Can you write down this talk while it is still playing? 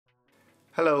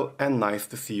Hello and nice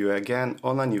to see you again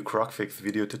on a new CrocFIX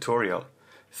video tutorial.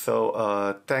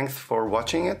 So thanks for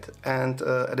watching it, and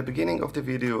at the beginning of the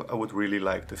video I would really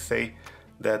like to say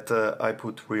that I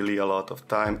put really a lot of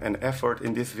time and effort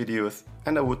in these videos,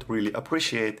 and I would really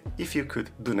appreciate if you could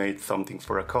donate something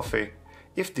for a coffee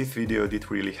if this video did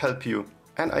really help you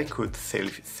and I could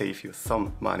save you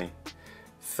some money.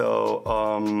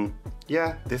 So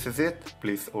yeah, this is it.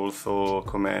 Please also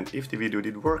comment if the video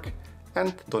did work.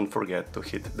 And don't forget to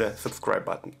hit the subscribe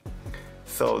button.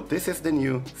 So this is the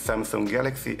new Samsung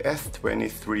Galaxy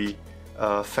S23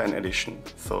 Fan Edition,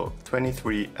 so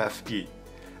 23 FE.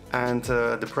 And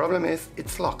the problem is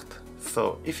it's locked.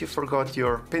 So if you forgot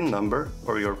your PIN number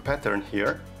or your pattern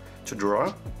here to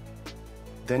draw,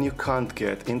 then you can't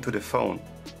get into the phone.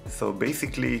 So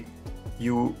basically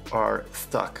you are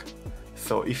stuck.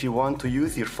 So if you want to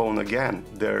use your phone again,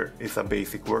 there is a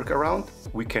basic workaround.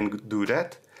 We can do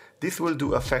that. This will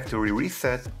do a factory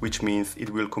reset, which means it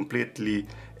will completely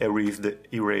erase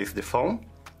the phone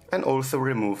and also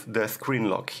remove the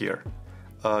screen lock here.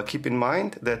 Keep in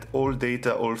mind that all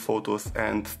data, all photos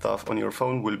and stuff on your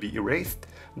phone will be erased.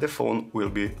 The phone will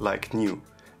be like new.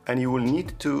 And you will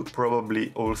need to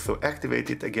probably also activate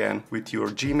it again with your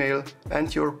Gmail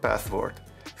and your password.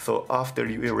 So after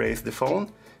you erase the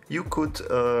phone, you could,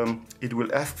 it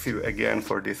will ask you again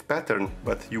for this pattern,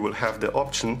 but you will have the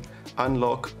option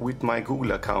unlock with my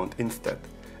Google account instead.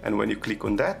 And when you click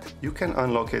on that, you can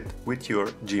unlock it with your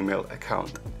Gmail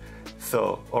account.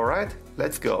 So, alright,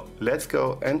 let's go. Let's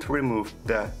go and remove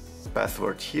the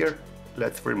password here.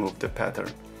 Let's remove the pattern.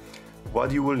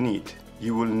 What you will need?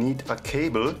 You will need a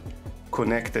cable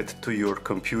connected to your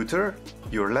computer,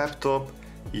 your laptop,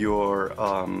 your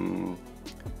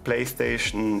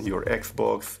PlayStation, your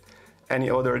Xbox, any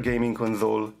other gaming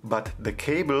console, but the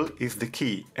cable is the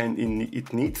key and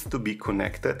it needs to be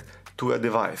connected to a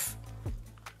device.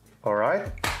 Alright,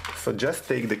 so just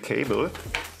take the cable,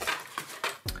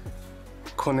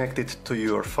 connect it to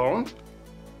your phone.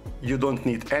 You don't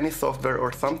need any software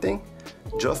or something,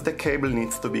 just the cable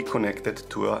needs to be connected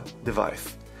to a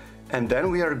device. And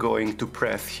then we are going to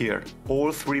press here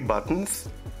all three buttons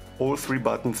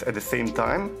at the same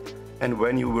time. And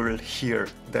when you will hear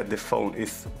that the phone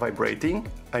is vibrating,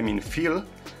 feel,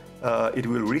 it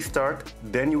will restart,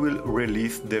 then you will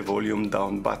release the volume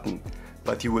down button.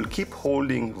 But you will keep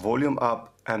holding volume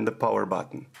up and the power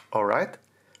button. Alright?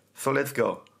 So let's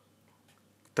go.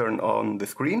 Turn on the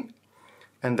screen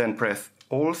and then press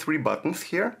all three buttons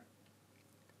here.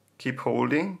 Keep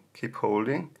holding, keep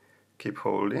holding, keep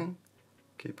holding,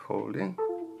 keep holding.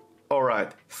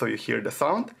 Alright, so you hear the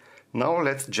sound. Now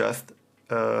let's just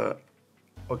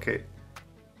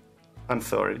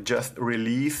just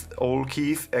release all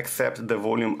keys except the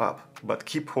volume up, but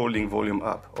keep holding volume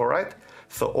up, alright?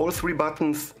 So all three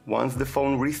buttons, once the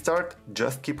phone restart,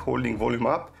 just keep holding volume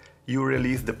up, you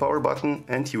release the power button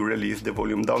and you release the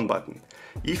volume down button.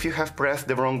 If you have pressed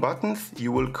the wrong buttons,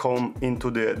 you will come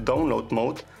into the download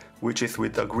mode, which is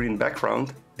with a green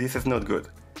background. This is not good.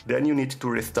 Then you need to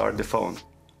restart the phone.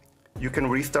 You can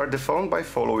restart the phone by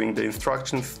following the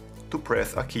instructions to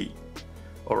press a key.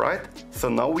 Alright, so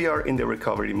now we are in the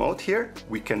recovery mode here.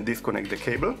 We can disconnect the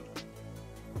cable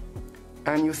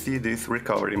and you see this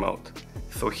recovery mode.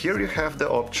 So here you have the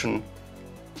option,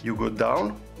 you go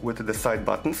down with the side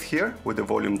buttons here, with the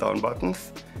volume down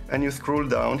buttons, and you scroll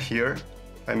down here,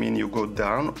 you go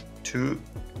down to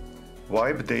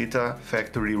wipe data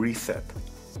factory reset.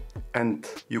 And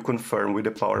you confirm with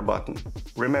the power button.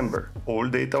 Remember, all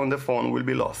data on the phone will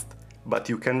be lost, but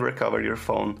you can recover your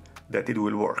phone that it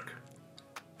will work.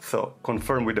 So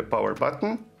confirm with the power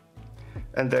button,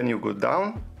 and then you go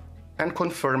down and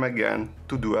confirm again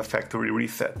to do a factory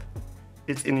reset.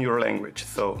 It's in your language,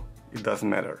 so it doesn't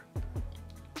matter.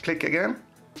 Click again,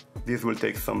 this will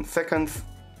take some seconds,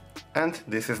 and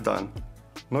this is done.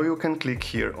 Now you can click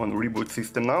here on Reboot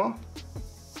System Now,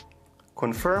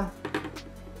 confirm,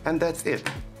 and that's it.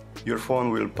 Your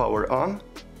phone will power on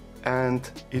and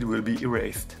it will be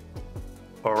erased.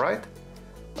 Alright?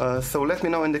 So let me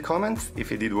know in the comments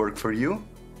if it did work for you,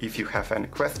 if you have any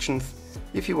questions,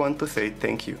 if you want to say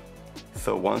thank you.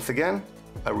 So once again,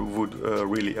 I would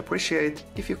really appreciate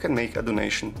if you can make a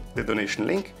donation. The donation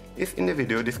link is in the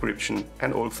video description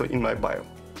and also in my bio.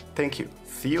 Thank you.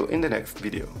 See you in the next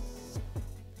video.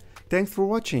 Thanks for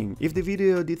watching. If the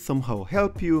video did somehow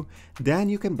help you, then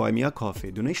you can buy me a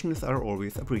coffee. Donations are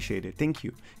always appreciated. Thank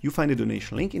you. You find the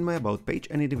donation link in my about page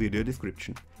and in the video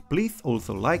description. Please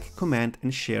also like, comment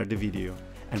and share the video.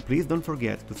 And please don't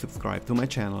forget to subscribe to my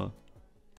channel.